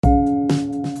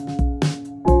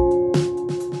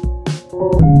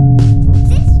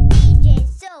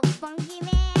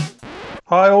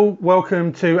all.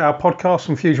 Welcome to our podcast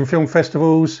from Fusion Film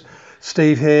Festivals.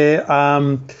 Steve here,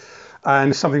 and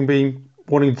it's something we've been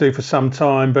wanting to do for some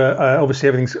time, but obviously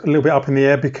everything's a little bit up in the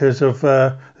air because of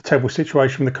the terrible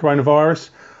situation with the coronavirus.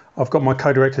 I've got my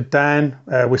co-director Dan.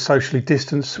 We're socially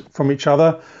distanced from each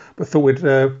other, but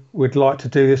thought we'd like to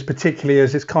do this, particularly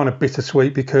as it's kind of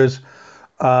bittersweet because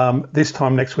this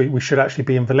time next week we should actually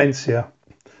be in Valencia.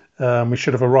 We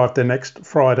should have arrived there next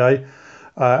Friday,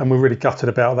 and we're really gutted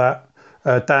about that.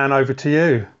 Dan, over to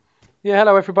you. Yeah,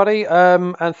 hello everybody,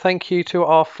 and thank you to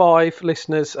our 5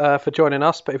 listeners for joining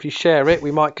us. But if you share it,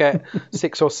 we might get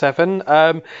 6 or 7.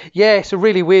 Yeah, it's a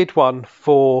really weird one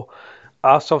for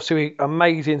us. Obviously,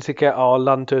 amazing to get our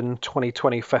London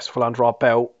 2020 festival under our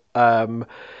belt. And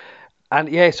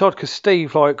yeah, it's odd because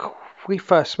Steve, we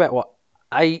first met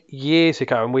 8 years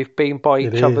ago, and we've been by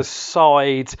each other's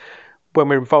side when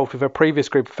we were involved with a previous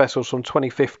group of festivals from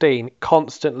 2015,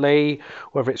 constantly,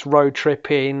 whether it's road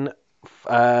tripping,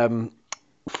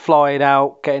 flying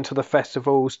out, getting to the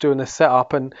festivals, doing the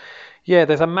setup, and yeah,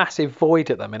 there's a massive void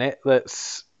at the minute.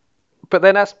 But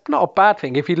then that's not a bad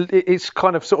thing. It's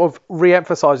kind of sort of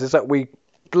re-emphasises that we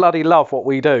bloody love what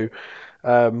we do.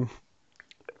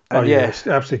 It's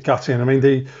absolutely gutting. I mean,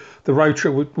 the road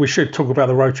trip. We should talk about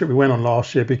the road trip we went on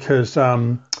last year because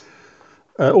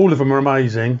all of them are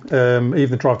amazing.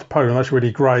 Even the drive to Poland, that's really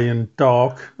grey and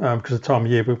dark because of the time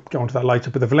of year. We'll get onto that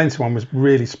later. But the Valencia one was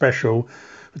really special.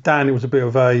 But Dan, it was a bit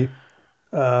of a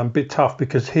bit tough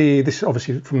because this is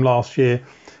obviously from last year.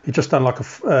 He'd just done like a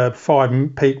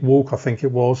 5-peak walk, I think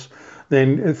it was.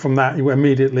 Then from that, he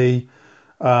immediately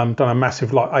done a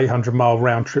massive 800-mile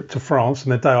round trip to France.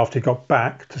 And the day after he got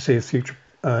back to see his future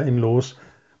in-laws,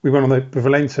 we went on the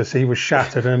Valencia. So he was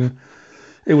shattered, and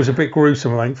it was a bit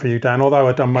gruesome, I think, for you, Dan. Although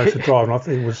I'd done most of the driving, I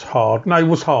think it was hard. No, it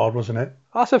was hard, wasn't it?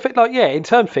 That's a bit in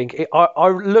terms of thing, I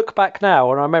look back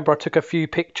now and I remember I took a few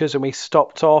pictures and we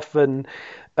stopped off and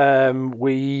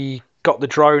we got the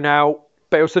drone out.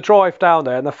 But it was the drive down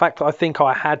there and the fact that I think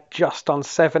I had just done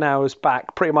 7 hours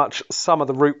back, pretty much some of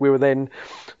the route we were then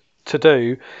to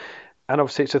do. And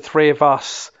obviously it's the 3 of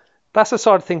us. That's the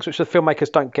side of things which the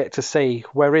filmmakers don't get to see.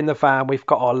 We're in the van, we've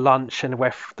got our lunch, and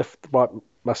we're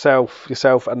myself,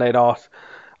 yourself, and then our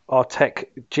tech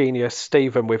genius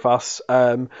Stephen with us.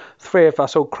 3 of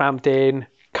us all crammed in,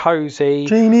 cosy.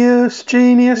 Genius,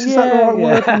 is that the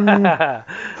right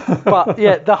word? But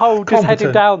yeah, the whole just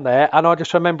heading down there, and I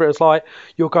just remember it was like,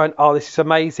 you're going, oh, this is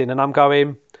amazing, and I'm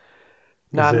going,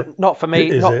 no, not for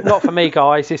me, not for me,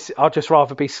 guys. I'd just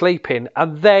rather be sleeping.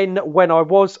 And then when I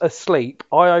was asleep,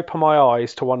 I opened my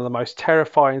eyes to one of the most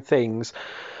terrifying things.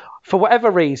 For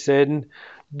whatever reason,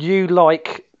 you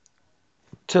like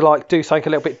to do something a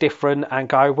little bit different and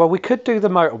go, well, we could do the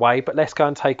motorway, but let's go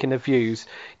and take in the views.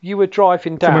 You were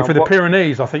driving down through the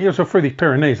Pyrenees, I think. It was through the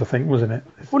Pyrenees, I think, wasn't it?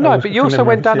 Well, no, but you also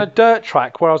went down a dirt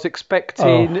track where I was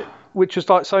expecting, which was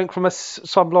like something from it was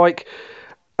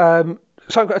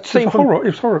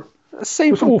horrible. A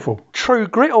scene from awful. True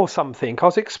Grit or something. I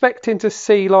was expecting to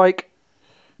see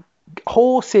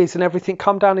horses and everything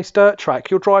come down this dirt track.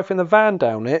 You're driving the van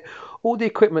down it. All the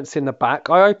equipment's in the back.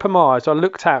 I opened my eyes. I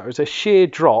looked out. It was a sheer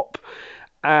drop.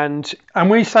 And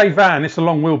we say van, it's a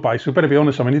long wheelbase. We better be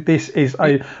honest. I mean, this is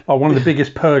one of the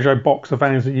biggest Peugeot boxer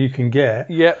vans that you can get.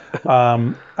 Yep.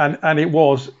 And it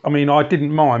was. I mean, I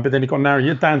didn't mind, but then it got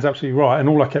narrow. Dan's absolutely right. And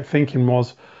all I kept thinking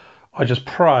was, I just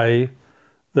pray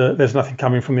that there's nothing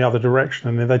coming from the other direction.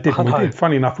 And they didn't.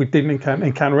 Funny enough, we didn't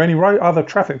encounter any other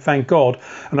traffic, thank God.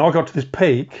 And I got to this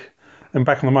peak and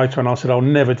back on the motor, and I said, I'll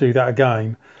never do that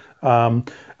again.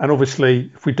 And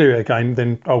obviously, if we do it again,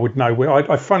 then I would know.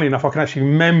 Funny enough, I can actually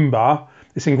remember.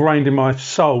 It's ingrained in my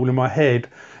soul, in my head,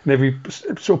 and every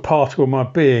sort of particle of my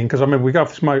being. Because I remember we go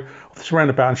off this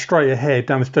roundabout, and straight ahead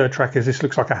down this dirt track this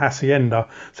looks like a hacienda.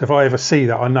 So if I ever see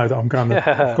that, I know that I've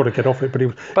got to get off it. But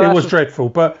it was dreadful.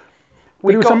 But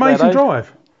it was an amazing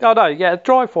drive. Oh no, yeah,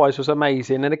 drive-wise was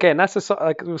amazing. And again, that's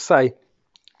like I say,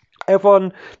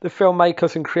 everyone, the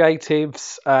filmmakers and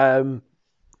creatives,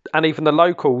 and even the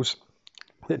locals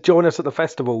that join us at the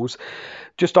festivals,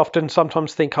 just often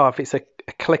sometimes think, if it's a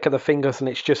click of the fingers and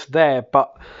it's just there.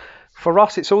 But for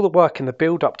us, it's all the work in the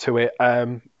build-up to it,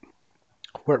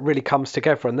 where it really comes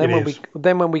together. And then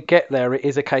when we get there, it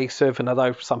is a case of, and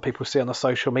although some people see on the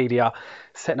social media,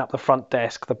 setting up the front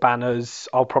desk, the banners.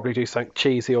 I'll probably do something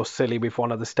cheesy or silly with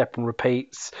one of the step and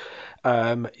repeats.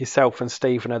 Yourself and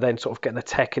Stephen are then sort of getting the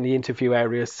tech and the interview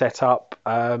areas set up.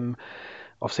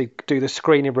 Obviously do the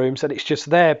screening rooms, and it's just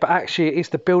there. But actually, it's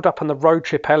the build-up and the road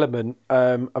trip element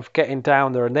of getting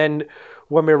down there. And then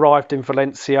when we arrived in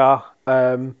Valencia,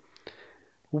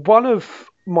 one of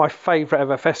my favourite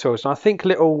ever festivals. And I think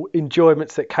little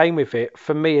enjoyments that came with it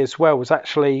for me as well was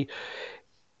actually,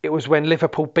 it was when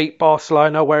Liverpool beat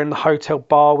Barcelona, where in the hotel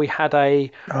bar we had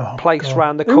a place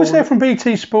round the corner. Who was there from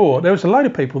BT Sport? There was a load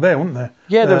of people there, weren't there?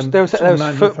 Yeah, there was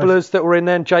footballers that were in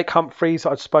there. And Jake Humphries,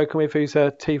 that I'd spoken with, who's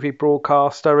a TV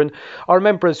broadcaster. And I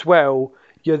remember as well,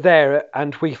 you're there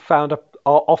and we found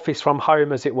our office from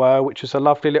home, as it were, which was a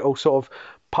lovely little sort of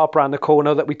pub round the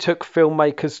corner that we took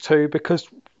filmmakers to, because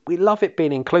we love it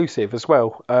being inclusive as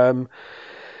well. And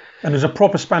there's a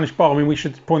proper Spanish bar. I mean, we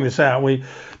should point this out.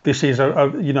 This is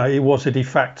it was a de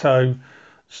facto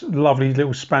lovely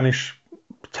little Spanish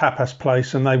tapas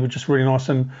place, and they were just really nice.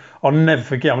 And I'll never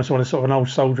forget. I mean, it's sort of an old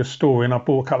soldier story, and I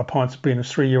bought a couple of pints of beer, and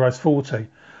it was €3.40.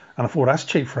 And I thought, that's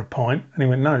cheap for a pint. And he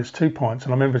went, no, it's 2 pints.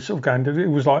 And I remember sort of going, it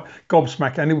was like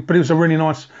gobsmacking. But it was a really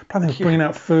nice, I think they were bringing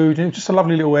out food. And it was just a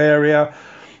lovely little area.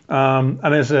 And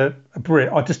as a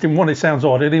Brit, I just didn't want, it sounds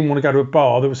odd, I didn't want to go to a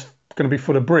bar that was going to be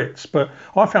full of Brits. But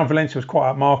I found Valencia was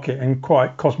quite upmarket and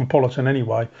quite cosmopolitan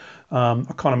anyway. I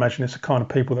can't imagine it's the kind of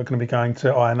people that are going to be going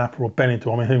to Ayia Napa or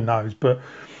Benidorm. I mean, who knows? But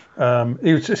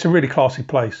it's a really classy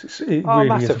place. It really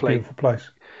massively. Is a beautiful place.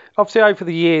 Obviously, over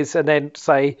the years, and then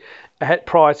say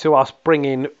prior to us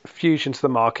bringing Fusion to the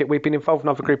market, we've been involved in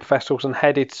other group of festivals and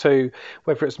headed to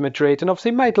whether it's Madrid, and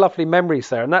obviously made lovely memories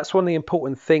there. And that's one of the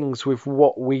important things with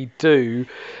what we do,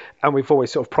 and we've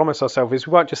always sort of promised ourselves, is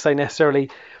we won't just say necessarily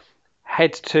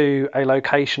head to a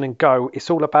location and go. It's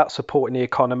all about supporting the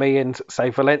economy. And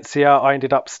say Valencia, I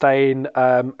ended up staying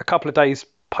a couple of days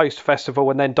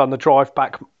post-festival and then done the drive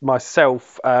back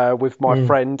myself with my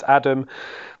friend Adam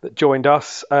that joined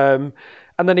us.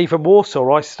 And then even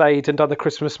Warsaw, I stayed and done the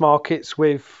Christmas markets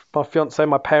with my fiance.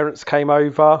 My parents came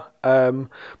over.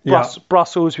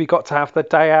 Brussels, we got to have the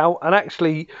day out. And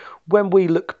actually, when we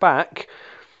look back,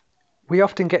 we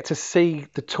often get to see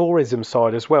the tourism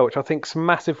side as well, which I think is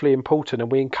massively important.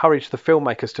 And we encourage the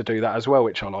filmmakers to do that as well,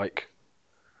 which I like.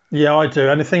 Yeah, I do.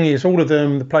 And the thing is, all of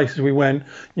them, the places we went,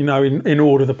 in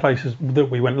order, the places that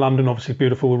we went, London, obviously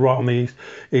beautiful, we're right on the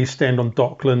East End on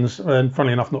Docklands, and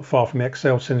funnily enough, not far from the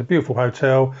Excel Centre, beautiful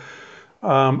hotel.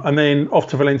 And then off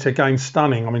to Valencia again,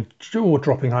 stunning. I mean,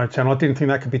 jaw-dropping hotel. I didn't think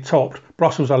that could be topped.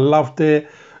 Brussels, I loved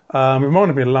it. It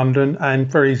reminded me of London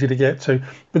and very easy to get to.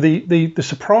 But the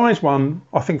surprise one,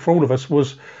 I think, for all of us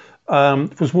was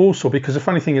Warsaw, because the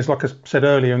funny thing is, like I said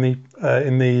earlier in the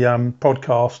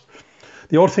podcast,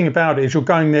 the odd thing about it is you're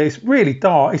going there, it's really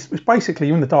dark. It's basically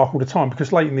you're in the dark all the time,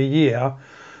 because late in the year,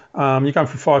 you're going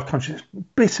through 5 countries, it's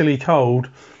bitterly cold.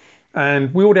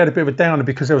 And we already had a bit of a downer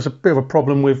because there was a bit of a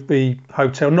problem with the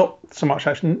hotel. Not so much,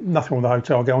 actually, nothing wrong with the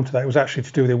hotel, I'll get onto that. It was actually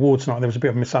to do with the awards night. There was a bit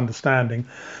of a misunderstanding.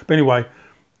 But anyway,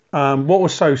 what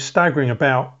was so staggering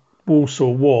about Warsaw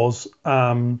was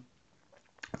the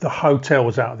hotel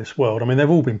was out of this world. I mean, they've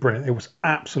all been brilliant. It was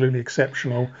absolutely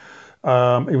exceptional.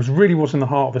 It really was in the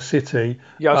heart of the city.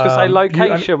 Yeah, I was going to say,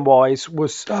 location-wise,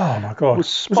 was oh my god, was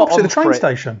spot it was opposite on the train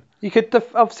station. You could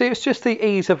obviously it's just the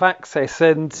ease of access,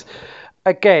 and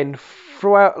again,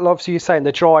 throughout, obviously you're saying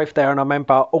the drive there, and I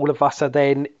remember all of us are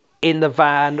then in the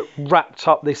van wrapped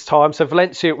up this time. So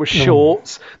Valencia, it was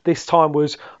shorts. This time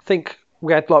was, I think,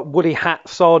 we had like woolly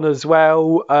hats on as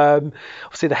well.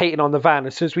 Obviously the heating on the van.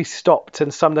 As soon as we stopped,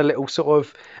 and some of the little sort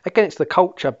of, again, it's the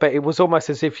culture, but it was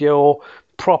almost as if you're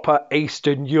proper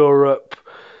Eastern Europe.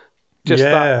 Just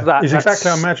that is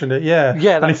exactly how I imagined it. Yeah.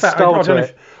 Yeah. And in fact, I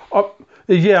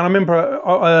remember.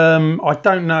 I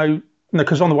don't know. No,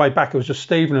 because on the way back it was just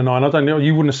Stephen and I don't know,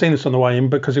 you wouldn't have seen this on the way in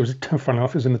because it was, funny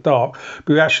enough, it was in the dark.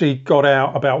 But we actually got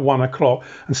out about 1 o'clock,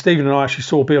 and Stephen and I actually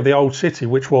saw a bit of the old city,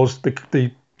 which was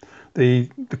the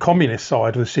communist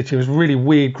side of the city. It was really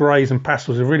weird greys and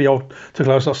pastels. It was really old, took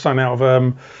like something out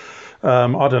of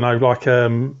I don't know, like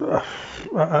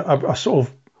a sort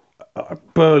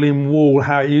of Berlin Wall,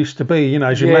 how it used to be,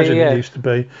 as you imagine it used to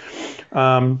be.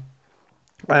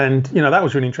 And that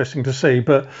was really interesting to see.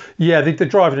 But yeah, the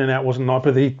driving in and out wasn't nice,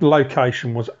 but the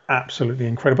location was absolutely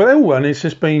incredible. And it's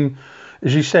just been,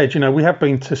 as you said, we have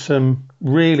been to some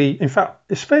really, in fact,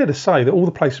 it's fair to say that all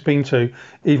the places we've been to,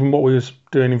 even what we was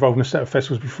doing involved in a set of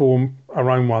festivals before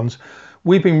our own ones,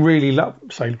 we've been really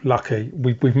lucky.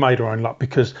 We've made our own luck,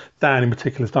 because Dan in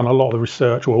particular has done a lot of the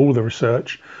research, or all the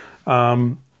research,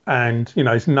 and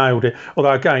he's nailed it.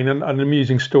 Although again, an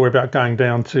amusing story about going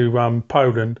down to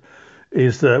Poland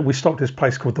is that we stopped at this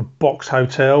place called the Box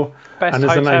Hotel.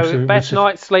 Best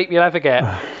night's sleep you'll ever get.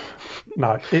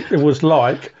 No, it was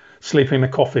like sleeping in a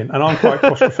coffin, and I'm quite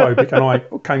claustrophobic, and I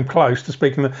came close to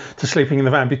sleeping in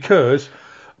the van, because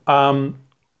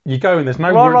you go in, there's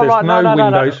no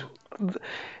windows.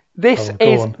 This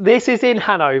is in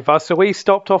Hanover, so we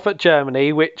stopped off at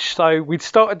Germany, so we'd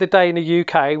started the day in the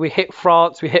UK, we hit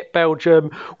France, we hit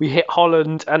Belgium, we hit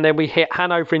Holland, and then we hit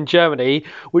Hanover in Germany,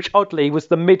 which oddly was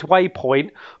the midway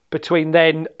point between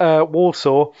then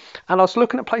Warsaw. And I was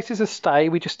looking at places to stay.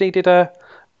 We just needed a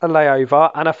layover,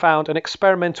 and I found an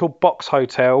experimental box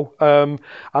hotel. And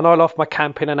I love my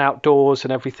camping and outdoors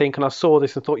and everything, and I saw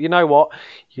this and thought, you know what,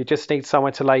 you just need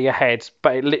somewhere to lay your head.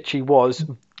 But it literally was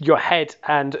your head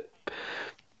and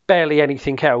barely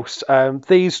anything else.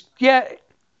 It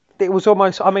was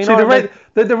almost, I mean... See,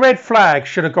 the red flag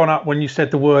should have gone up when you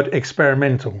said the word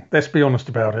experimental. Let's be honest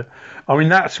about it. I mean,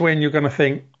 that's when you're going to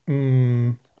think,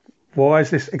 why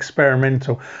is this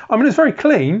experimental? I mean, it's very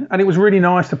clean, and it was really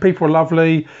nice. The people were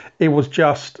lovely. It was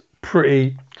just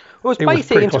pretty...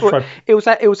 It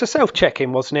was a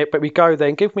self-check-in, wasn't it? But we go there,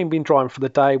 and given we've been driving for the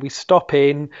day, we stop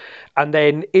in, and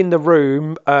then in the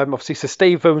room, obviously, so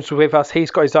Stephen's with us,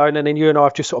 he's got his own, and then you and I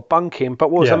have just sort of bunking.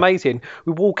 But what was amazing,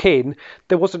 we walk in,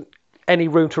 there wasn't any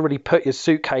room to really put your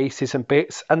suitcases and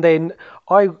bits, and then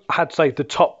I had, say, the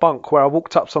top bunk where I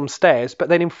walked up some stairs, but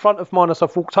then in front of mine as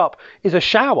I've walked up is a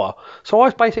shower. So I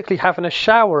was basically having a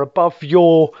shower above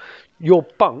your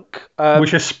bunk,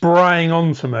 which is spraying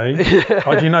onto me.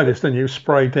 Oh, you know this, didn't you?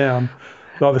 Sprayed down,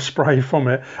 like the spray from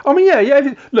it. I mean,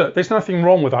 yeah. Look, there's nothing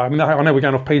wrong with that. I mean, I know we're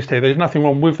going off piste here. There's nothing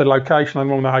wrong with the location. Nothing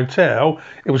wrong with the hotel.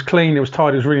 It was clean. It was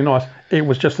tidy. It was really nice. It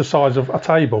was just the size of a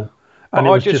table. And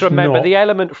I just remember the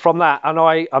element from that. And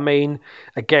I mean,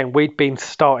 again, we'd been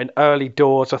starting early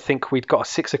doors. I think we'd got a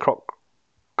 6 o'clock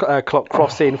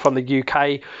crossing from the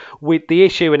UK with the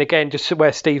issue, and again, just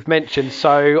where Steve mentioned,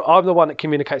 so I'm the one that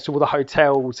communicates to all the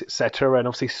hotels, etc., and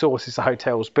obviously sources the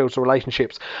hotels, builds the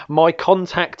relationships. My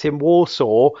contact in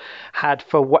Warsaw had,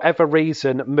 for whatever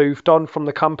reason, moved on from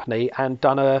the company and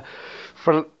done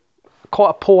quite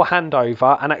a poor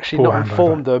handover, and actually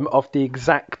informed them of the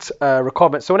exact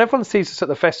requirements. So when everyone sees us at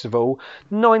the festival,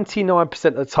 99%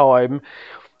 of the time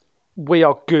we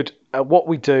are good at what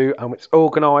we do, and it's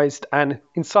organised, and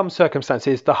in some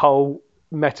circumstances the whole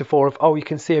metaphor of, you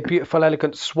can see a beautiful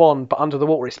elegant swan, but under the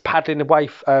water it's paddling away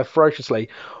ferociously.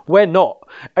 We're not.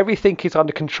 Everything is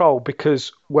under control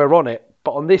because we're on it.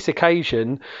 But on this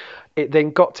occasion, it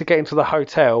then got to get into the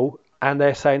hotel, and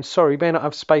they're saying, sorry, we may not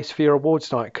have space for your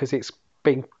awards night because it's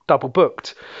been double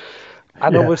booked.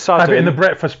 And all of a sudden, have it in the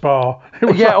breakfast bar.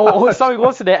 Or something,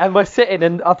 wasn't it? And we're sitting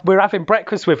and we're having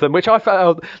breakfast with them, which I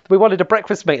felt we wanted a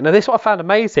breakfast meeting. And this is what I found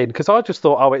amazing, because I just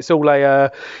thought, it's all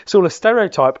a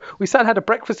stereotype. We sat and had a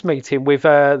breakfast meeting with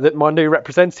my new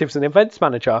representatives and events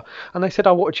manager, and they said,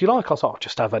 what would you like? I was like,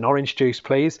 just have an orange juice,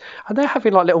 please. And they're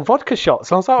having like little vodka shots.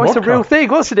 And I was like, it's a real thing,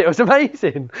 wasn't it? It was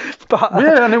amazing. But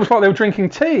and it was like they were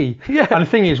drinking tea. Yeah. And the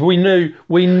thing is, we knew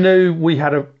we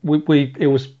had it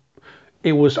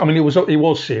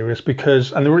was serious,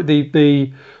 because, and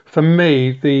for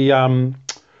me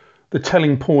the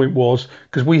telling point was,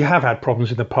 because we have had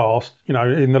problems in the past,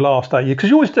 in the last 8 years, because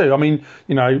you always do. I mean,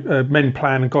 men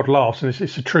plan and God laughs, and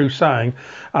it's a true saying.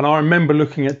 And I remember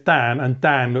looking at Dan, and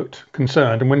Dan looked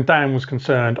concerned, and when Dan was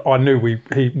concerned, I knew we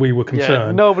were concerned.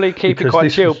 Yeah, normally keep it quite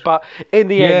chilled, but in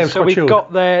the end, so we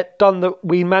got there,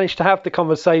 we managed to have the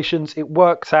conversations, it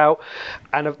worked out,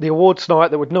 and the awards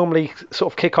night that would normally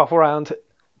sort of kick off around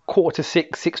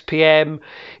 5:45, 6 p.m.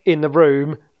 in the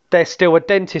room, there's still a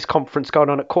dentist conference going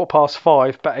on at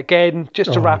 5:15. But again,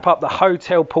 just to wrap up, the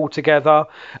hotel pulled together,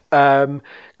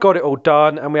 got it all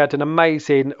done, and we had an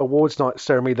amazing awards night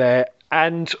ceremony there.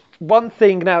 And one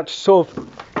thing now,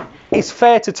 it's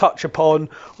fair to touch upon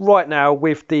right now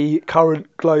with the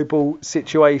current global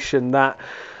situation, that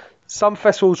some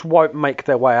festivals won't make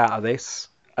their way out of this.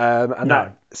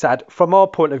 That's sad. From our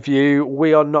point of view,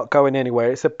 we are not going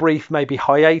anywhere. It's a brief, maybe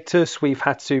hiatus. We've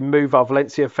had to move our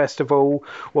Valencia festival.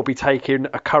 We'll be taking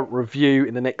a current review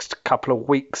in the next couple of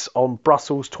weeks on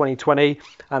Brussels 2020.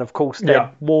 And of course, then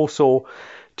Warsaw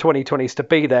 2020 is to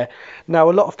be there.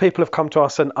 Now, a lot of people have come to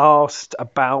us and asked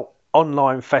about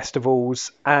online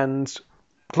festivals, and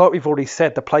like we've already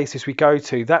said, the places we go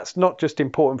to, that's not just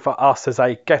important for us as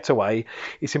a getaway.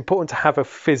 It's important to have a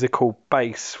physical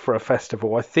base for a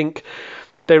festival. I think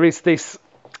there is this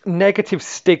negative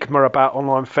stigma about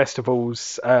online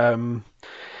festivals. And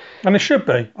there should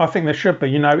be. I think there should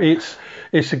be. It's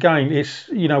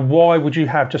why would you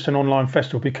have just an online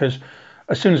festival? Because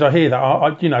as soon as I hear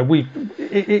that,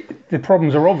 the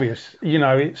problems are obvious.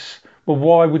 Well,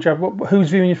 why would you have? Who's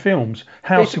viewing your films?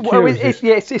 How secure is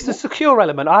this? It's a secure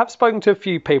element. I have spoken to a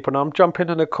few people, and I'm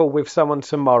jumping on a call with someone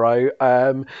tomorrow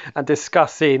and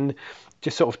discussing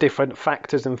just sort of different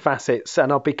factors and facets,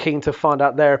 and I'll be keen to find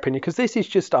out their opinion, because this is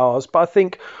just ours. But I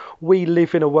think we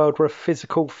live in a world where a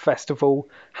physical festival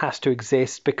has to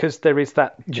exist, because there is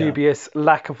that dubious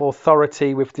lack of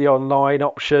authority with the online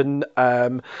option,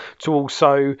 to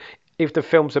also, if the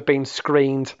films have been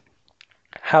screened,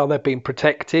 how they're being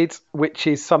protected, which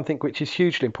is something which is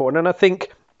hugely important. And I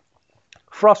think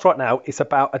for us right now, it's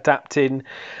about adapting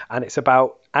and it's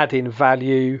about adding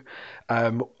value.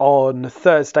 On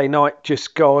Thursday night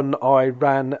just gone, I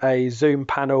ran a Zoom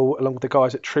panel along with the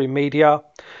guys at True Media.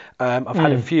 I've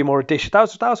had a few more additions.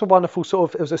 That was a wonderful sort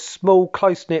of, it was a small,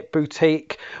 close-knit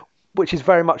boutique, which is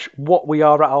very much what we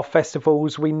are at our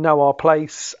festivals. We know our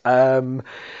place.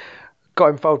 Got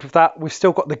involved with that. We've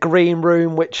still got the green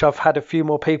room, which I've had a few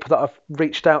more people that have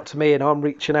reached out to me and I'm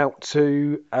reaching out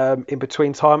to in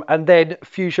between time. And then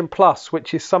Fusion Plus,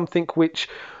 which is something which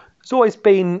has always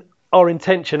been our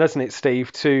intention, hasn't it,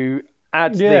 Steve, to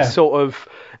add this sort of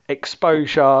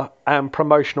exposure and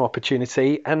promotional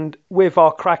opportunity. And with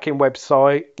our cracking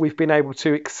website, we've been able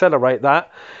to accelerate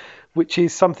that, which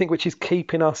is something which is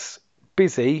keeping us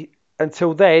busy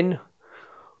until then.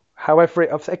 However,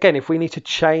 again, if we need to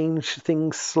change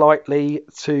things slightly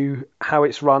to how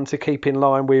it's run to keep in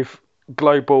line with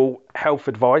global health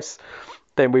advice,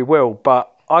 then we will.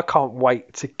 But I can't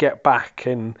wait to get back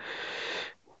and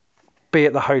be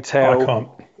at the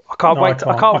hotel. I can't wait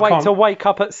to wake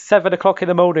up at 7 o'clock in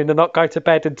the morning and not go to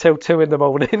bed until 2 in the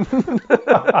morning. And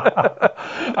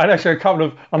actually,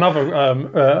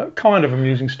 another kind of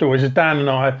amusing stories is Dan and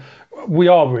I. We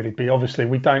are really big. Obviously,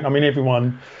 we don't. I mean,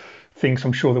 everyone thinks,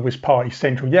 I'm sure, that we're party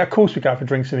central. Yeah, of course we go out for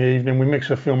drinks in the evening. We mix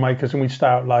with filmmakers and we stay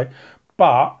out late.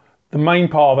 But the main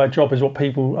part of our job is what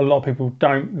a lot of people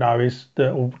don't know is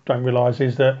that, or don't realise,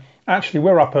 is that actually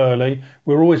we're up early.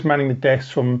 We're always manning the desks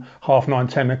from 9:30,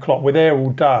 10 o'clock. We're there all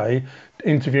day,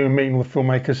 interviewing, meeting with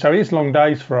filmmakers. So it is long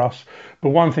days for us. But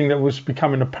one thing that was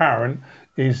becoming apparent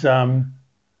is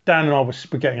Dan and I were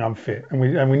getting unfit, and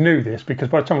we knew this because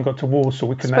by the time we got to Warsaw,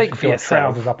 we couldn't actually feel our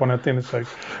trousers up on our dinner suits.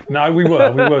 No, we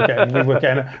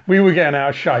were getting out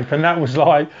of shape, and that was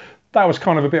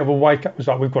kind of a bit of a wake up. It was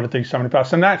like, we've got to do something about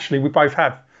it. And actually, we both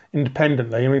have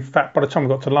independently, and in fact, by the time we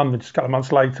got to London, just a couple of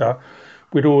months later,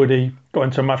 we'd already got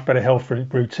into a much better health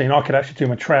routine. I could actually do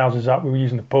my trousers up. We were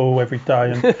using the pool every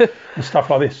day and stuff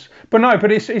like this.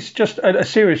 But it's just a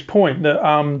serious point that.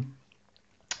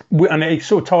 And it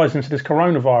sort of ties into this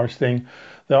coronavirus thing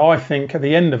that I think at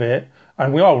the end of it,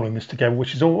 and we are all in this together,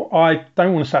 which is all, I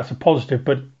don't want to say it's a positive,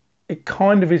 but it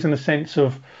kind of is in the sense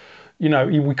of,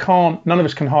 we can't, none of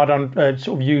us can hide on,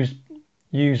 sort of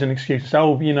use an excuse to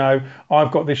say,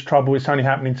 I've got this trouble, it's only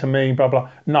happening to me, blah, blah.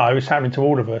 No, it's happening to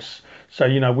all of us. So,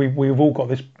 we've all got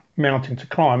this mountain to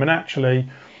climb. And actually,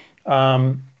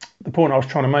 the point I was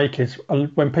trying to make is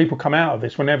when people come out of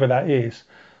this, whenever that is,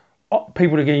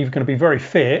 people are either going to be very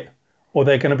fit or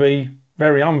they're going to be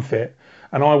very unfit.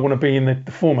 And I want to be in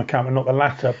the former camp and not the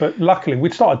latter. But luckily,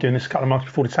 we'd started doing this a couple of months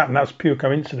before this happened. That was pure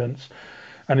coincidence.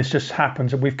 And it's just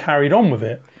happens that we've carried on with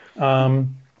it.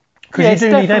 Because you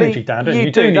do need energy, Dan, don't you?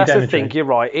 You do need that's energy. The thing, you're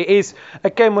right. It is,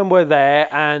 again, when we're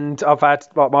there, and I've had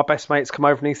my best mates come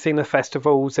over and he's seen the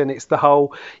festivals, and it's the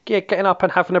whole, getting up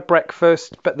and having a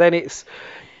breakfast, but then it's,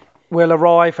 we'll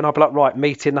arrive and I'll be like, right,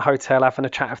 meet in the hotel, having a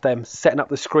chat with them, setting up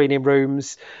the screening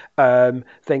rooms, then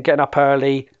getting up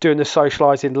early, doing the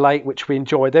socialising late, which we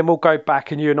enjoy. Then we'll go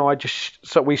back and you and I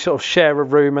we sort of share a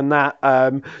room and that,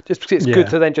 just because it's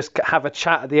good to then just have a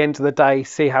chat at the end of the day,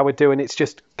 see how we're doing.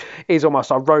 It's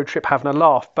almost our road trip having a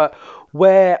laugh. But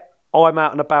where I'm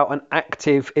out and about and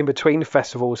active in between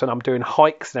festivals and I'm doing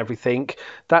hikes and everything,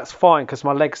 that's fine because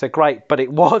my legs are great. But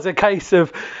it was a case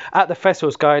of at the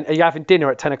festivals going, are you having dinner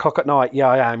at 10 o'clock at night? Yeah,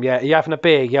 I am. Yeah. Are you having a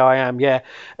beer? Yeah, I am. Yeah.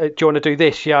 Do you want to do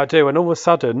this? Yeah, I do. And all of a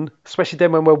sudden, especially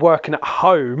then when we're working at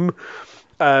home,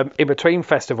 in between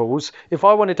festivals, if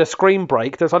I wanted a screen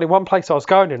break, there's only one place I was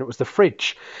going and it was the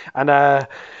fridge. And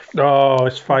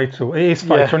it's fatal. It is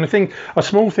fatal. Yeah. And I think a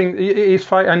small thing, it is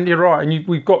fatal. And you're right. And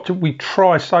we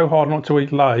try so hard not to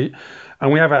eat late.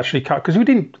 And we have actually cut, because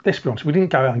let's be honest, we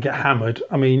didn't go out and get hammered.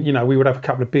 I mean, we would have a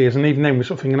couple of beers. And even then we're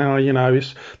sort of thinking,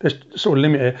 there's sort of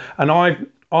limited. And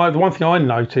the one thing I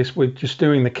noticed with just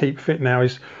doing the Keep Fit now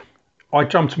is I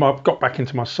got back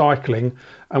into my cycling.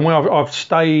 And when I've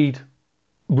stayed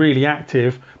really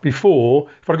active before,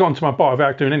 if I'd gotten to my bike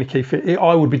without doing any Keep Fit,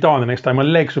 I would be dying the next day. My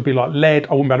legs would be like lead.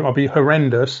 I wouldn't be able to, I'd be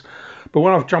horrendous. But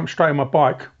when I've jumped straight on my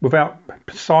bike without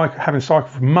having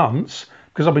cycled for months,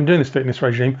 because I've been doing this fitness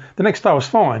regime, the next day I was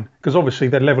fine, because obviously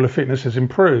their level of fitness has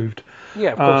improved.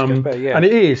 Yeah, of course, it gets better, yeah. And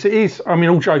it is. I mean,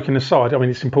 all joking aside, I mean,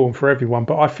 it's important for everyone,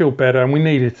 but I feel better and we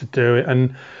needed to do it.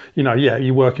 And,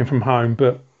 you're working from home,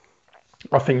 but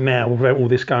I think now, with all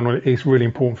this going on, it's really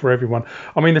important for everyone.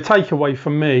 I mean, the takeaway for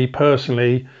me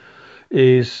personally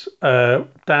is Dan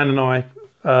and I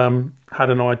had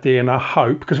an idea, and I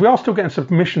hope, because we are still getting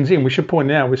submissions in, we should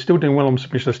point out we're still doing well on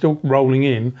submissions, they're still rolling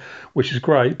in, which is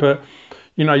great. But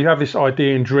you have this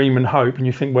idea and dream and hope, and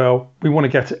you think, well, we want to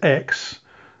get to X,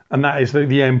 and that is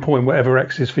the end point, whatever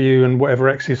X is for you and whatever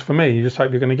X is for me. You just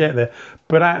hope you're going to get there.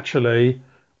 But actually,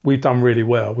 we've done really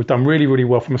well. We've done really, really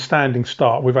well from a standing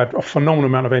start. We've had a phenomenal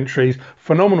amount of entries,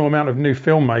 phenomenal amount of new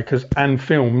filmmakers and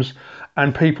films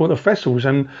and people at the festivals.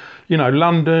 And,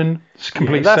 London,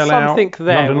 complete that's sellout. Something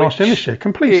there London last year this year,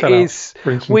 complete sellout,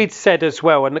 for instance. We'd said as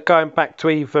well, and going back to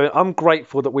even, I'm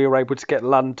grateful that we were able to get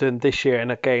London this year.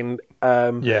 And again,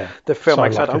 the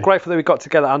filmmakers, I'm grateful that we got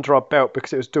together under our belt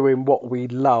because it was doing what we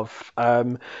love.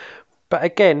 But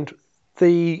again,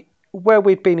 where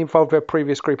we'd been involved with a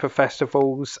previous group of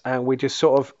festivals, and we just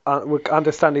sort of were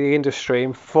understanding the industry.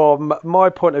 And from my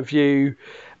point of view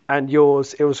and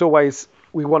yours, it was always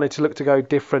we wanted to look to go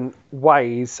different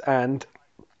ways and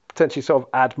potentially sort of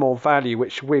add more value,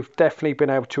 which we've definitely been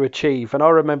able to achieve. And I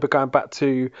remember going back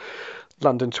to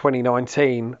London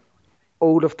 2019,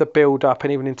 all of the build up,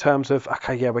 and even in terms of,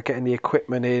 we're getting the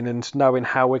equipment in and knowing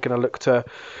how we're going to look to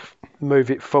move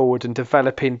it forward and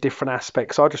developing different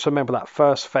aspects. I just remember that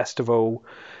first festival.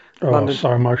 London,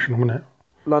 so emotional, wasn't it?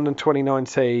 London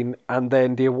 2019, and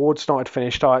then the awards night had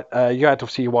finished. You had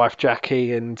obviously your wife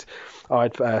Jackie, and I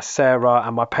had Sarah,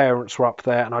 and my parents were up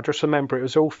there, and I just remember it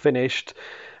was all finished.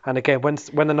 And again, when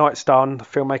the night's done, the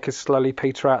filmmakers slowly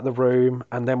peter out of the room,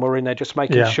 and then we're in there just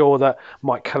making sure that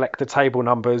might collect the table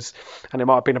numbers. And it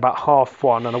might have been about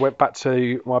 1:30, and I went back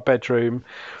to my bedroom,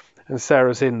 and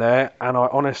Sarah's in there, and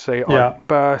I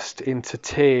burst into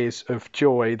tears of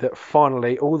joy that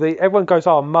finally everyone goes,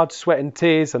 mud, sweat, and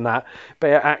tears and that, but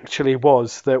it actually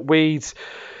was that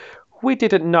we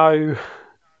didn't know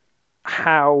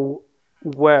how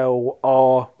well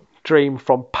our dream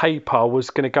from paper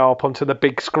was going to go up onto the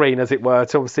big screen, as it were,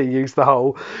 to obviously use the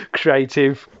whole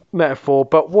creative metaphor.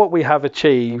 But what we have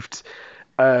achieved,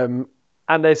 and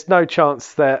there's no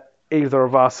chance that either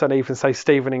of us, and even say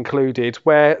Stephen included,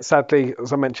 where sadly,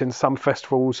 as I mentioned, some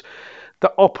festivals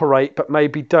that operate but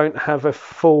maybe don't have a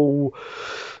full,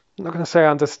 I'm not going to say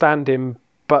understanding,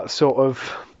 but sort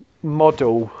of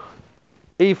model.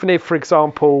 Even if, for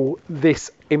example, this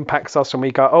impacts us and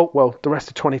we go, the rest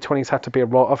of 2020's had to be a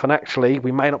write-off, and actually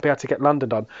we may not be able to get London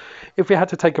done. If we had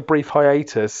to take a brief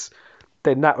hiatus,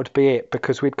 then that would be it,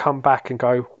 because we'd come back and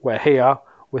go, we're here,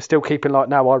 we're still keeping, like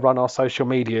now I run our social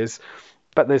medias,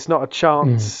 but there's not a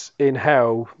chance in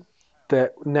hell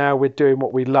that now we're doing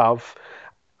what we love.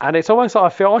 And it's almost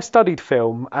like I studied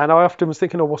film, and I often was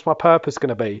thinking, what's my purpose going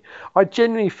to be? I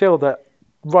genuinely feel that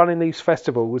running these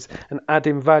festivals and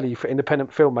adding value for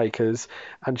independent filmmakers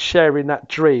and sharing that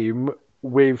dream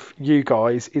with you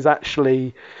guys is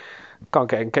actually,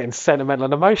 getting sentimental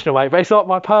and emotional, but it's not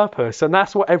my purpose. And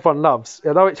that's what everyone loves.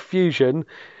 Although it's fusion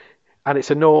and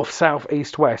it's a north, south,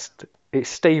 east, west, it's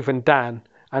Steve and Dan.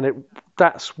 And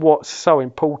that's what's so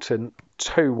important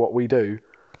to what we do.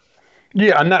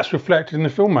 Yeah, and that's reflected in the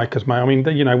filmmakers, mate. I mean,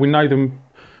 we know them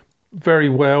very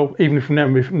well, even if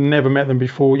we've never met them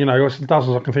before. There's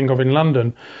dozens I can think of in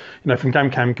London, from Gam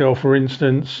Cam Girl, for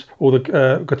instance, or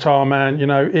the Guitar Man.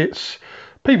 It's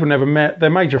people never met. They're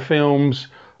major films.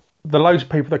 The loads of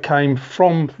people that came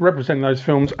from representing those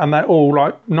films, and they're all,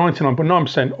 like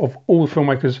 99.9% of all the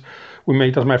filmmakers we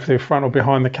meet, doesn't matter if they're front or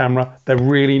behind the camera, they're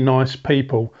really nice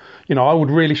people. I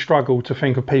would really struggle to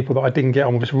think of people that I didn't get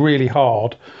on with. It's really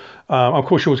hard. Of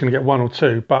course, you're always going to get one or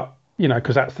two, but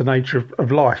because that's the nature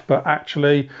of life. But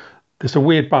actually, there's a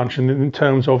weird bunch in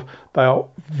terms of they are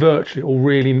virtually all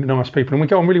really nice people, and we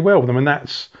get on really well with them, and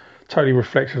that's totally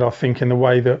reflected, I think, in the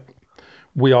way that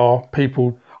we are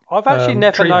people. I've actually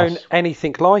never known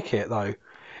anything like it, though.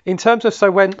 In terms of,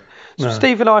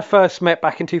 Steve and I first met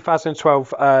back in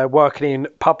 2012 working in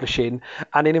publishing,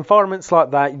 and in environments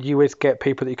like that, you would get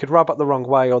people that you could rub up the wrong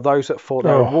way, or those that thought they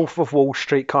were Wolf of Wall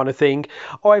Street kind of thing.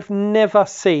 I've never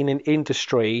seen an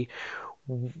industry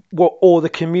or the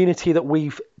community that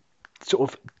we've sort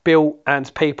of built,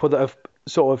 and people that have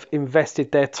sort of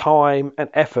invested their time and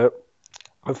effort,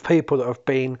 of people that have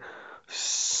been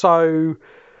so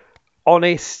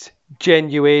honest,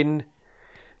 genuine,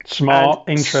 smart,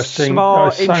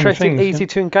 interesting, easy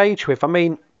to engage with. I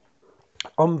mean,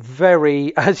 I'm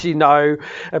very, as you know,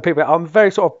 I'm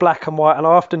very sort of black and white, and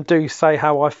I often do say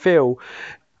how I feel.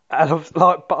 And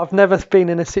but I've never been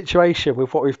in a situation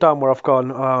with what we've done where I've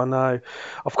gone, oh no.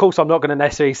 Of course, I'm not going to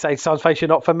necessarily say, Sunface, you're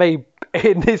not for me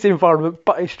in this environment,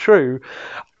 but it's true.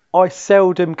 I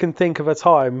seldom can think of a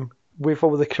time with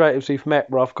all the creatives we've met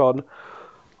where I've gone,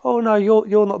 oh no,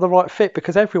 you're not the right fit,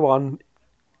 because everyone.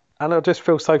 And I just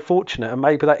feel so fortunate, and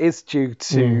maybe that is due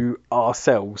to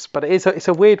ourselves. But it's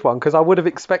a weird one, because I would have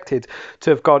expected to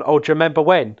have gone, oh, do you remember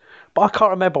when? But I can't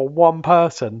remember one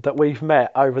person that we've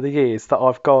met over the years that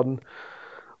I've gone,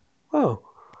 oh,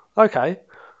 okay.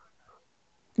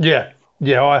 Yeah,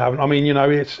 yeah, I haven't. I mean,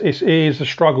 it is a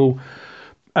struggle,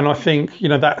 and I think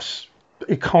that's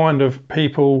it. Kind of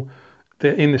people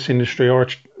that in this industry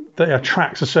that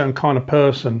attracts a certain kind of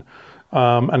person,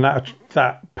 and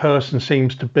that person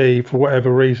seems to be, for whatever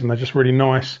reason, they're just really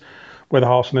nice, wear their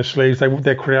hearts on their sleeves. They're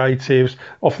creatives,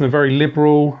 often they're very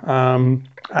liberal,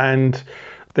 and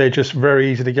they're just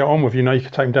very easy to get on with. You could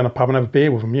take them down a pub and have a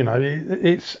beer with them.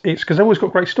 It's because they've always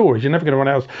got great stories. You're never going to run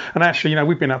out. And actually,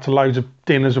 we've been out to loads of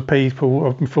dinners with people,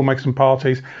 of filmmakers and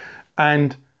parties,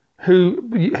 and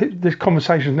this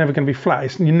conversation is never going to be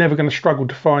flat. You're never going to struggle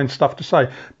to find stuff to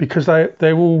say, because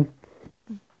they're all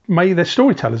maybe they're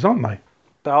storytellers, aren't they?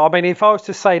 I mean, if I was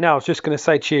to say now, I was just going to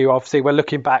say to you, obviously, we're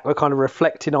looking back, we're kind of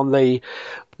reflecting on the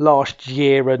last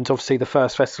year and obviously the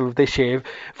first festival of this year.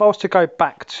 If I was to go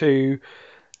back to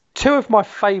two of my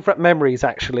favourite memories,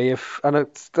 actually, and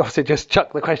it's obviously just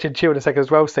chuck the question to you in a second as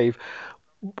well, Steve,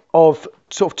 of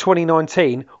sort of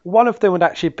 2019, one of them would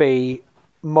actually be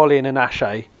Molly and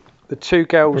Anashe, the two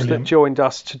girls Brilliant. that joined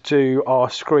us to do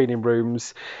our screening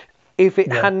rooms. If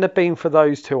it hadn't have been for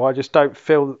those two, I just don't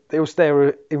feel it was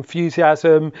their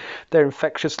enthusiasm, their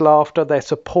infectious laughter, their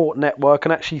support network,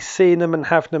 and actually seeing them and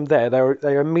having them there,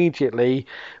 they immediately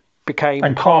became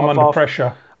and calm under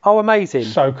pressure. Oh, amazing!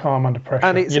 So calm under pressure.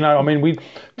 And it's, we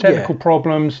technical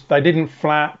problems. They didn't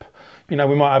flap. We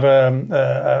might have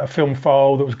a film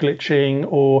file that was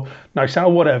glitching or no sound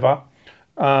or whatever.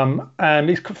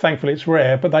 And thankfully it's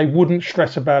rare, but they wouldn't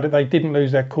stress about it. They didn't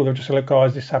lose their cool. They were just like,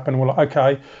 guys, this happened. We're like,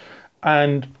 okay.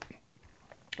 And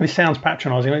this sounds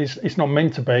patronising. It's not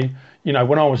meant to be.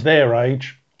 When I was their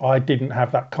age, I didn't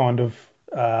have that kind of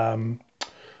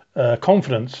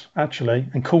confidence, actually,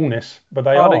 and coolness. But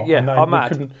they are. Yeah, I'm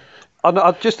mad. And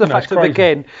just the fact that,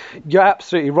 again, you're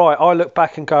absolutely right. I look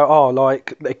back and go, oh,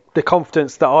 like the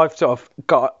confidence that I've sort of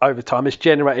got over time is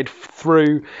generated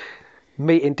through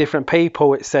meeting different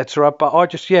people, etc. But I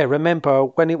just remember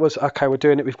when it was okay, we're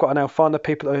doing it, we've got to now find the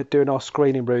people that are doing our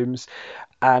screening rooms,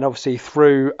 and obviously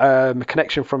through a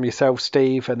connection from yourself,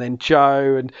 Steve, and then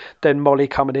Joe, and then Molly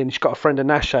coming in, she's got a friend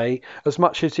Anashe, as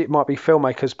much as it might be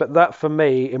filmmakers, but that for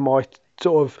me in my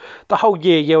sort of the whole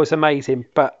year was amazing.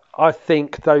 But I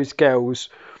think those girls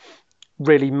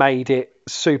really made it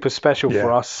super special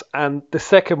for us. And the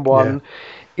second one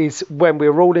is when we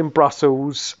were all in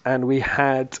Brussels and we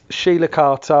had Sheila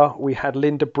Carter, we had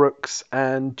Linda Brooks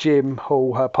and Jim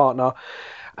Hall, her partner,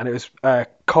 and it was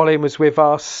Colin was with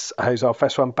us, who's our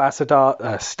festival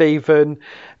ambassador, Stephen,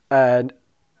 and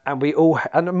we all,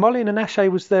 and Molly and Anashe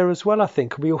was there as well, I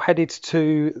think. We all headed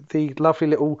to the lovely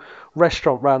little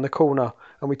restaurant round the corner,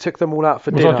 and we took them all out for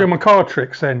dinner. Was I doing my card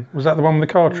tricks then? Was that the one with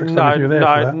the card tricks?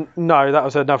 No, that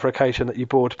was another occasion that you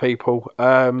bored people.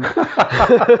 But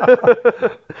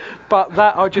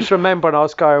that I just remember, and I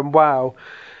was going, wow,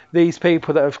 these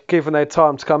people that have given their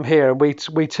time to come here, and we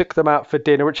took them out for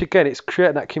dinner, which again, it's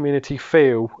creating that community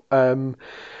feel. And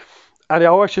I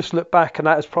always just look back, and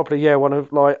that is probably one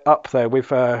of up there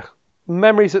with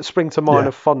memories that spring to mind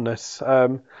of fondness.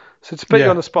 So to put you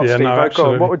on the spot, Steve,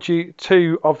 go on, what would you,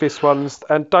 two obvious ones,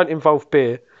 and don't involve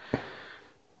beer?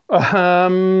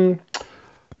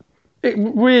 It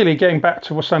really, getting back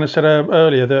to what Sana said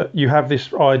earlier, that you have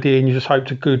this idea and you just hope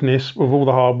to goodness with all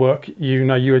the hard work, you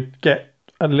would get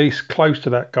at least close to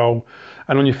that goal.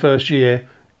 And on your first year,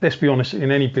 let's be honest,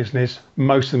 in any business,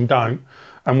 most of them don't.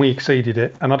 And we exceeded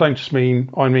it. And I don't just mean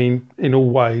in all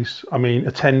ways. I mean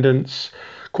attendance,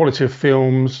 quality of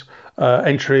films,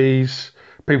 entries,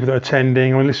 people that are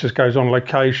attending. I mean, this just goes on,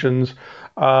 locations.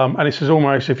 And this is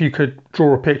almost, if you could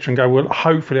draw a picture and go, well,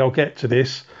 hopefully I'll get to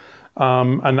this.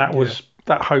 And that was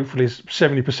that hopefully is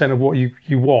 70% of what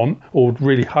you want or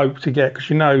really hope to get, because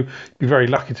you'd be very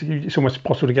lucky it's almost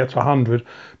impossible to get to 100.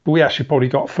 But we actually probably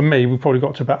got to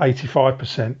about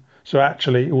 85%. So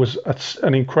actually it was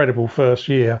an incredible first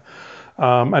year.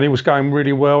 And it was going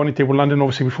really well, and it did with London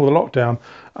obviously before the lockdown.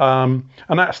 And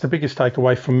that's the biggest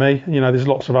takeaway from me. There's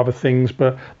lots of other things,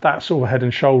 but that's sort of head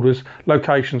and shoulders.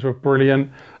 Locations were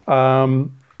brilliant.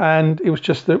 And it was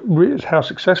just how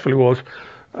successful it was.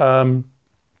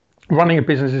 Running a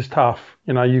business is tough.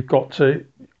 You've got to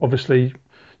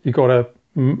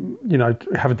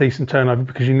have a decent turnover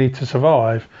because you need to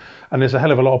survive. And there's a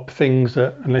hell of a lot of things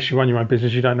that, unless you run your own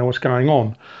business, you don't know what's going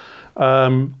on.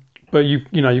 But you've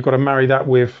got to marry that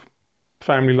with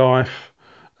family life,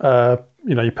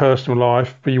 your personal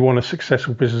life, but you want a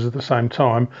successful business at the same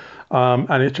time.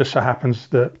 And it just so happens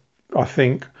that I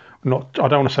think I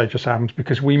don't want to say it just happens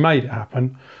because we made it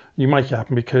happen. You make it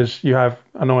happen because you have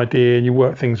an idea and you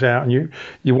work things out and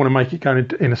you want to make it go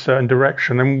in a certain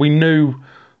direction. And we knew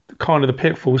kind of the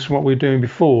pitfalls from what we were doing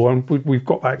before, and we've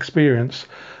got that experience,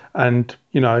 and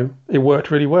it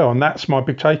worked really well, and that's my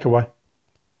big takeaway.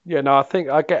 Yeah, no, I think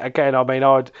I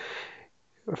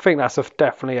think that's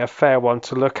definitely a fair one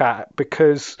to look at,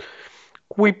 because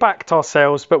we backed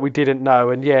ourselves, but we didn't know.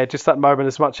 And yeah, just that moment,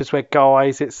 as much as we're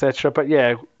guys, etc. But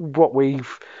yeah, what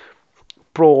we've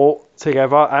brought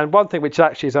together. And one thing which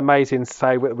actually is amazing to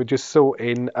say, we're just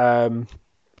sorting,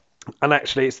 and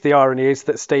actually it's the irony is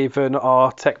that Stephen,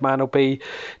 our tech man, will be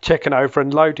checking over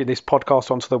and loading this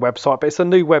podcast onto the website. But it's a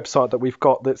new website that we've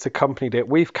got that's accompanied it.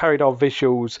 We've carried our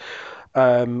visuals,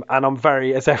 and I'm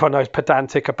very, as everyone knows,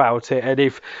 pedantic about it. And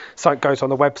if something goes on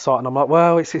the website and I'm like,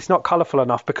 well, it's not colourful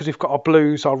enough, because we've got our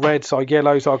blues, our reds, our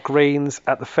yellows, our greens.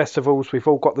 At the festivals, we've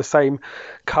all got the same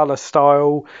colour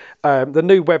style. The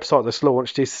new website that's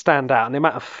launched is stand out, and the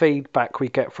amount of feedback we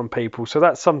get from people. So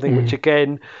that's something which,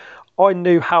 again, I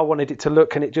knew how I wanted it to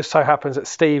look, and it just so happens that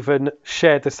Stephen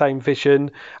shared the same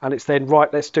vision, and it's then,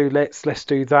 right, let's do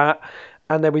that.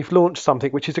 And then we've launched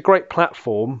something which is a great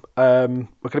platform. We're going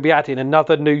to be adding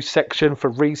another new section for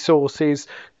resources,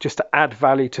 just to add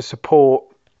value to support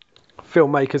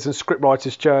filmmakers and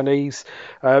scriptwriters' journeys.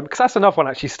 Because that's another one,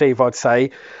 actually, Steve, I'd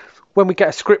say. When we get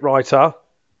a scriptwriter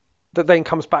that then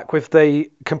comes back with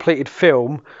the completed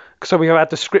film, so we had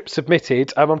the script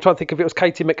submitted. I'm trying to think if it was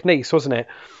Katie McNeice, wasn't it?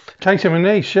 Katie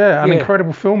McNeice, yeah, an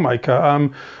incredible filmmaker.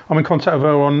 I'm in contact with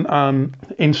her on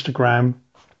Instagram,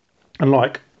 and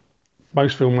like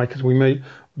most filmmakers we meet,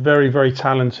 very, very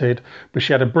talented, but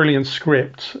she had a brilliant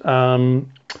script, and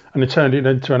it turned it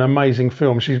into an amazing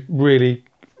film. She's really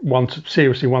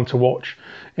seriously one to watch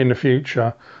in the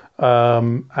future,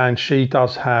 and she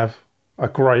does have a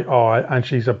great eye, and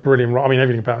she's a brilliant. I mean,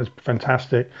 everything about her is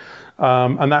fantastic,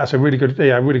 and that's a really good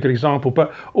example.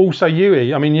 But also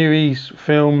Yui. I mean, Yui's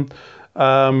film.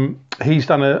 He's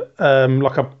done the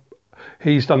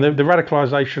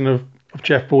radicalization of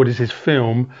Jeff Boyd is his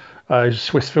film. He's a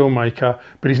Swiss filmmaker,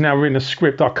 but he's now written a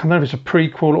script. I can't remember if it's a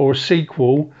prequel or a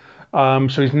sequel. So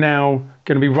he's now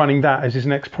going to be running that as his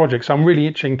next project. So I'm really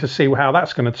itching to see how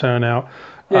that's going to turn out.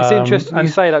 Yeah, it's interesting you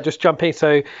say that. Just jump in.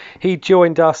 So he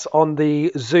joined us on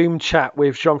the Zoom chat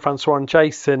with Jean-Francois and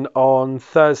Jason on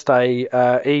Thursday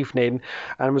evening,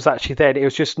 and was actually there. It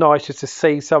was just nice just to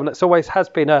see someone that's always has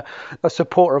been a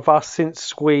supporter of us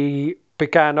since we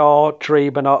began our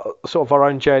dream and our sort of our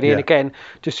own journey. And again,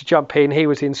 just to jump in, he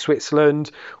was in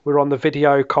Switzerland. We were on the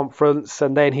video conference,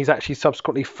 and then he's actually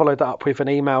subsequently followed that up with an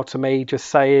email to me just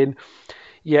saying,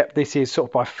 yep, this is sort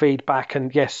of my feedback,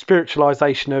 and yes,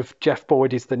 spiritualization of Jeff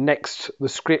Boyd is the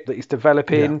script that he's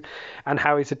developing and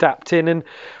how he's adapting. And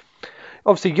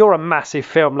obviously you're a massive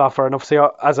film lover, and obviously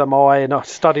as am I, and I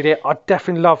studied it. I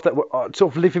definitely love that we're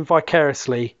sort of living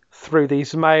vicariously through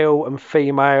these male and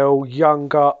female,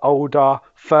 younger, older,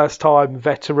 first-time,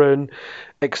 veteran,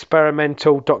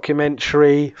 experimental,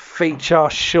 documentary, feature,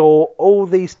 short, all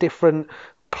these different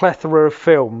plethora of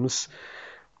films.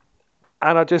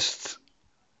 And I just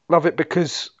love it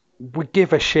because we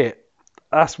give a shit.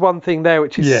 That's one thing there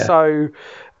which is so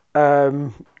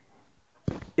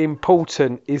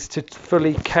important, is to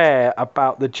fully care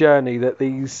about the journey that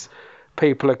these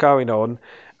people are going on.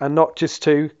 And not just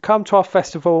to come to our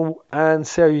festival and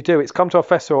see how you do. It's come to our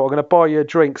festival. I'm going to buy you a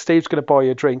drink. Steve's going to buy you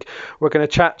a drink. We're going to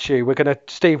chat to you.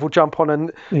 Steve will jump on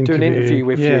and do an interview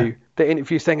with you. The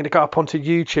interview's then going to go up onto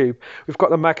YouTube. We've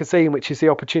got the magazine, which is the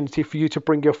opportunity for you to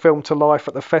bring your film to life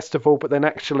at the festival. But then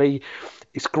actually,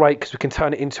 it's great because we can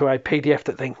turn it into a PDF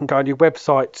that then can go on your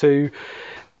website to.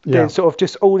 Then sort of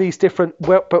just all these different,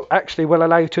 but actually will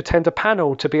allow you to attend a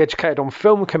panel, to be educated on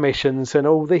film commissions and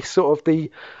all this sort of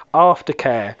the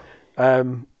aftercare.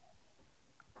 And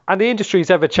the industry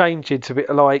is ever changing to be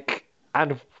like,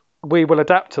 and we will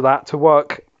adapt to that to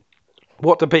work.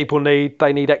 What do people need?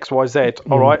 They need X, Y, Z.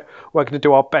 All right, we're going to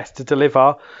do our best to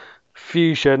deliver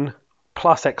fusion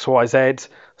plus X, Y, Z,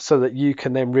 so that you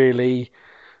can then really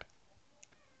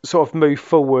sort of move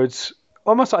forwards.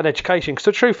 Almost like an education, because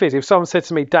the truth is, if someone said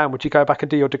to me, Dan, would you go back and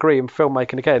do your degree in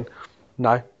filmmaking again?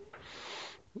 No.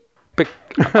 But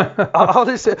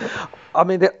honestly, I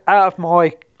mean, out of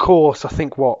my course, I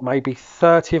think maybe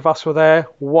 30 of us were there.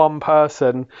 One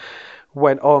person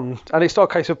went on, and it's not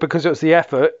a case of because it was the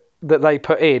effort that they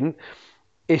put in.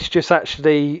 It's just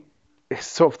actually, it's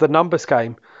sort of the numbers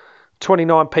game.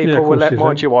 29 people of were course,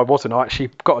 mind you, I wasn't. I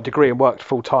actually got a degree and worked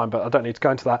full time, but I don't need to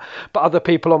go into that. But other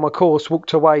people on my course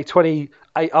walked away,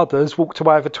 28 others walked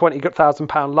away with a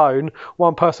 £20,000 loan.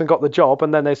 One person got the job,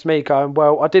 and then there's me going,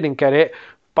 well, I didn't get it,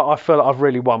 but I feel like I've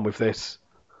really won with this.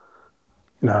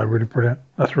 No, really brilliant.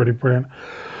 That's really brilliant.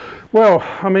 Well,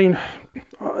 I mean,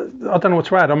 I don't know what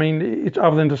to add. I mean,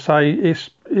 other than to say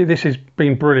this has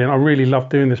been brilliant. I really love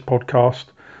doing this podcast.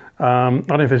 I don't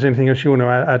know if there's anything else you want to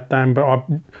add, Dan, but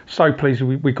I'm so pleased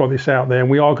we got this out there, and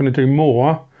we are going to do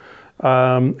more.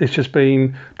 It's just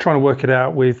been trying to work it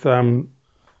out with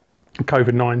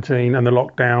COVID-19 and the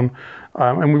lockdown,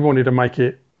 and we wanted to make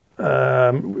it,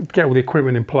 get all the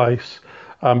equipment in place.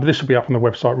 But this will be up on the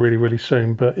website really, really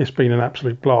soon. But it's been an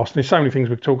absolute blast. And there's so many things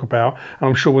we could talk about. And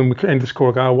I'm sure when we end this call,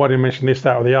 I'll go, oh, why didn't I mention this,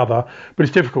 that, or the other? But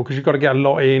it's difficult because you've got to get a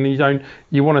lot in.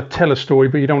 You want to tell a story,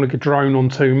 but you don't want to get drone on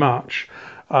too much.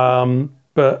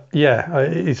 But yeah, I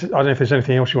don't know if there's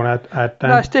anything else you want to add,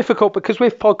 Dan. No, it's difficult because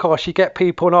with podcasts, you get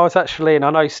people, and I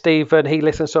know Stephen, he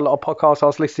listens to a lot of podcasts. I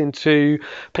was listening to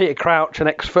Peter Crouch, an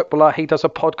ex-footballer. He does a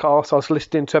podcast. I was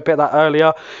listening to a bit of that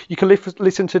earlier. You can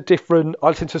listen to I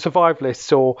listen to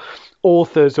survivalists or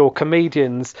authors or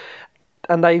comedians,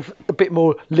 and they've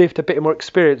lived a bit more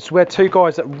experience. We're two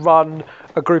guys that run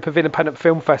a group of independent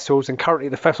film festivals, and currently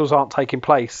the festivals aren't taking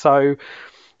place. So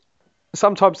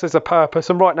sometimes there's a purpose,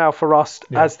 and right now for us,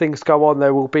 as things go on,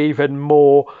 there will be even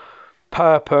more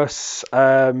purpose.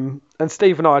 And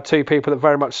Steve and I are two people that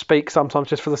very much speak sometimes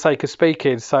just for the sake of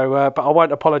speaking. So, but I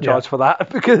won't apologise for that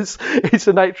because it's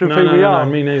the nature of who we are. No,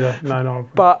 me neither. No.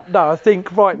 But no, I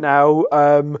think right now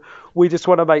we just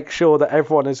want to make sure that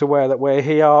everyone is aware that we're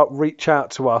here. Reach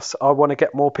out to us. I want to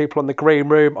get more people on the green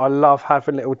room. I love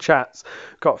having little chats.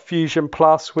 Got Fusion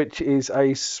Plus, which is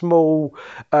a small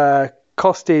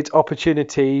costed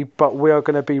opportunity, but we are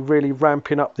going to be really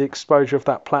ramping up the exposure of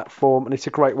that platform, and it's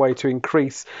a great way to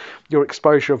increase your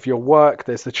exposure of your work.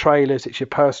 There's the trailers, it's your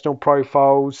personal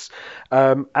profiles,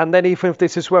 and then even with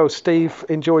this as well, Steve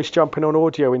enjoys jumping on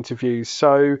audio interviews,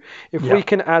 so if we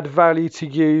can add value to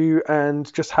you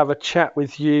and just have a chat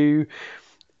with you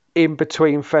in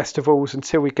between festivals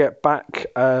until we get back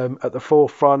at the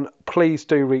forefront, please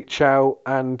do reach out,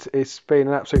 and it's been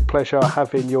an absolute pleasure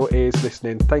having your ears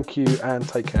listening. Thank you and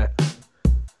take care.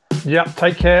 Yeah,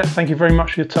 take care. Thank you very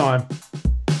much for your time.